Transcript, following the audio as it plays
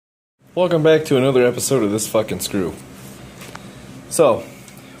Welcome back to another episode of this fucking screw. So,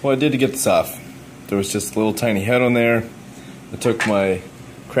 what I did to get this off, there was just a little tiny head on there. I took my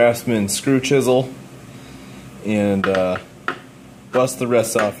Craftsman screw chisel and bust the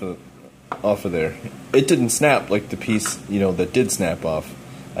rest off of there. It didn't snap like the piece, that did snap off.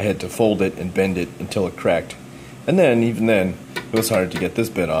 I had to fold it and bend it until it cracked. And then, even then, it was hard to get this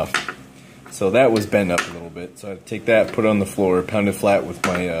bit off. So that was bent up a little bit. So I had to take that, put it on the floor, pound it flat with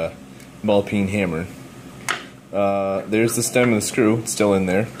my ball-peen hammer. There's the stem of the screw. It's still in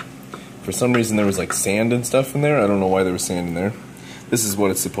there. For some reason there was like sand and stuff in there. I don't know why there was sand in there. This is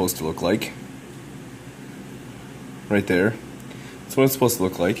what it's supposed to look like. Right there. That's what it's supposed to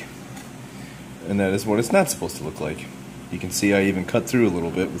look like. And that is what it's not supposed to look like. You can see I even cut through a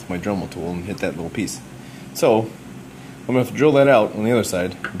little bit with my Dremel tool and hit that little piece. So, I'm going to have to drill that out on the other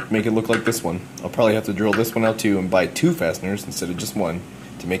side, make it look like this one. I'll probably have to drill this one out too and buy 2 fasteners instead of just one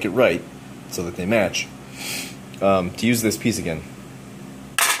to make it right so that they match. To use this piece again.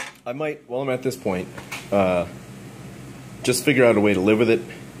 I might, while I'm at this point, just figure out a way to live with it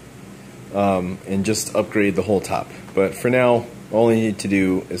and just upgrade the whole top. But for now, all I need to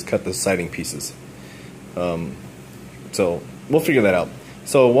do is cut the siding pieces. So we'll figure that out.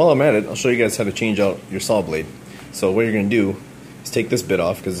 So while I'm at it, I'll show you guys how to change out your saw blade. So what you're going to do is take this bit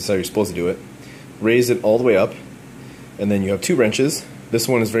off, because that's how you're supposed to do it. Raise it all the way up, and then you have 2 wrenches. This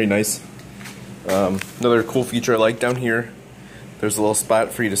one is very nice. Another cool feature I like down here, there's a little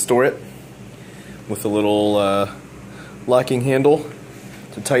spot for you to store it with a little locking handle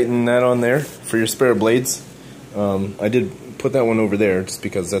to tighten that on there for your spare blades. I did put that one over there just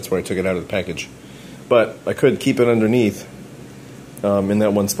because that's where I took it out of the package. But I could keep it underneath in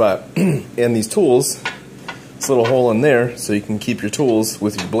that one spot. And these tools, this little hole in there so you can keep your tools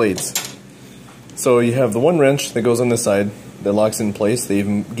with your blades. So you have the one wrench that goes on this side that locks in place. They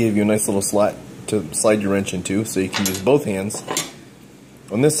even gave you a nice little slot to slide your wrench into, so you can use both hands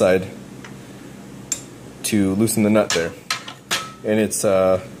on this side to loosen the nut there. And it's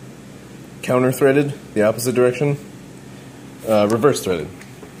counter threaded the opposite direction, reverse threaded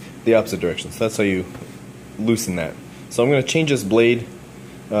the opposite direction. So that's how you loosen that. So I'm going to change this blade.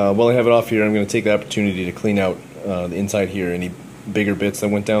 While I have it off here, I'm going to take the opportunity to clean out the inside here, any bigger bits that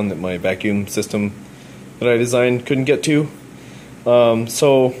went down that my vacuum system that I designed couldn't get to.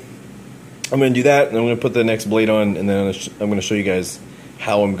 So I'm going to do that, and I'm going to put the next blade on, and then I'm going to show you guys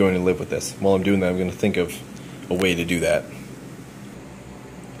how I'm going to live with this. While I'm doing that, I'm going to think of a way to do that.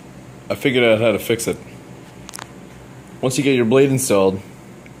 I figured out how to fix it. Once you get your blade installed,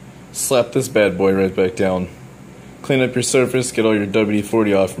 slap this bad boy right back down. Clean up your surface, get all your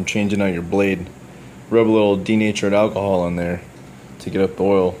WD-40 off from changing out your blade. Rub a little denatured alcohol on there to get up the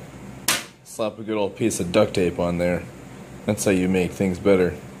oil. Slap a good old piece of duct tape on there. That's how you make things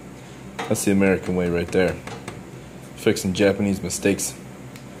better. That's the American way right there. Fixing Japanese mistakes.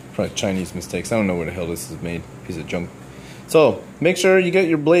 Probably Chinese mistakes. I don't know where the hell this is made. Piece of junk. So, make sure you get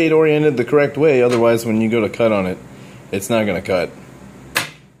your blade oriented the correct way, otherwise when you go to cut on it, it's not going to cut.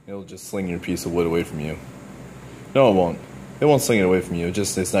 It'll just sling your piece of wood away from you. No, it won't. It won't sling it away from you.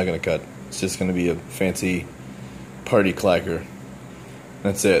 It's not going to cut. It's just going to be a fancy party clacker.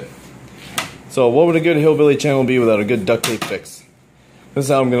 That's it. So, what would a good hillbilly channel be without a good duct tape fix? This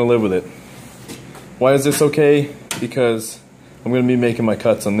is how I'm going to live with it. Why is this okay? Because I'm going to be making my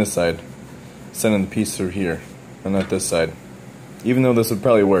cuts on this side, sending the piece through here, and not this side. Even though this would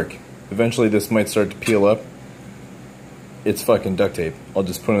probably work. Eventually this might start to peel up. It's fucking duct tape. I'll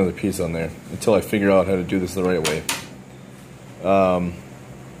just put another piece on there until I figure out how to do this the right way.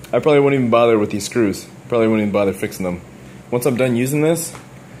 I probably wouldn't even bother with these screws. Probably wouldn't even bother fixing them. Once I'm done using this,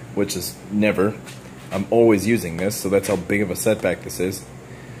 which is never, I'm always using this, so that's how big of a setback this is.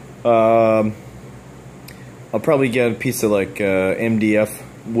 I'll probably get a piece of like MDF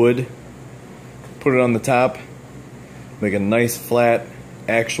wood, put it on the top, make a nice flat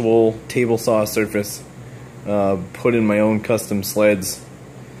actual table saw surface, put in my own custom sleds,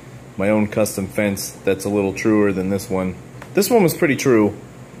 my own custom fence that's a little truer than this one. This one was pretty true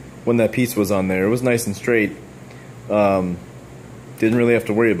when that piece was on there. It was nice and straight. Didn't really have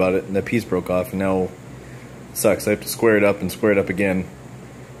to worry about it, and that piece broke off, and now it sucks. I have to square it up and square it up again,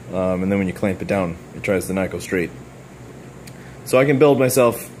 and then when you clamp it down, it tries to not go straight. So I can build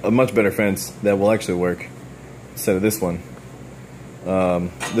myself a much better fence that will actually work instead of this one.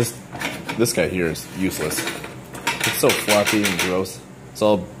 This guy here is useless. It's so floppy and gross.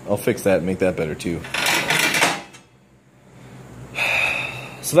 So I'll fix that and make that better too.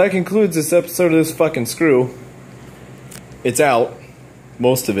 So that concludes this episode of this fucking screw. It's out.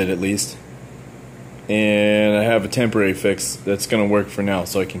 Most of it, at least. and I have a temporary fix that's going to work for now,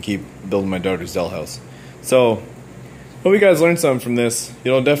 so I can keep building my daughter's dollhouse. So, hope you guys learned something from this.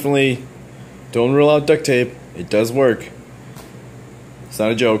 Definitely don't rule out duct tape. It does work. It's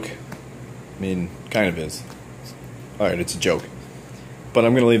not a joke. I mean, kind of is. Alright, it's a joke. But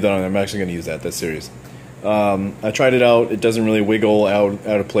I'm going to leave that on there. I'm actually going to use that. That's serious. I tried it out. It doesn't really wiggle out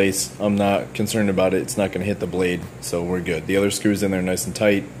of place. I'm not concerned about it. It's not going to hit the blade, so we're good. The other screw's in there nice and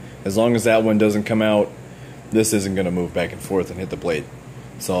tight. As long as that one doesn't come out, this isn't going to move back and forth and hit the blade.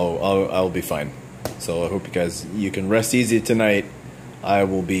 So I'll be fine. So I hope you can rest easy tonight. I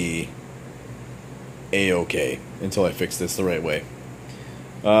will be A-okay until I fix this the right way.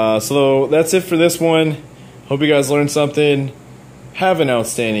 So that's it for this one. Hope you guys learned something. Have an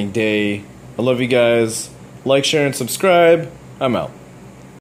outstanding day. I love you guys. Like, share, and subscribe. I'm out.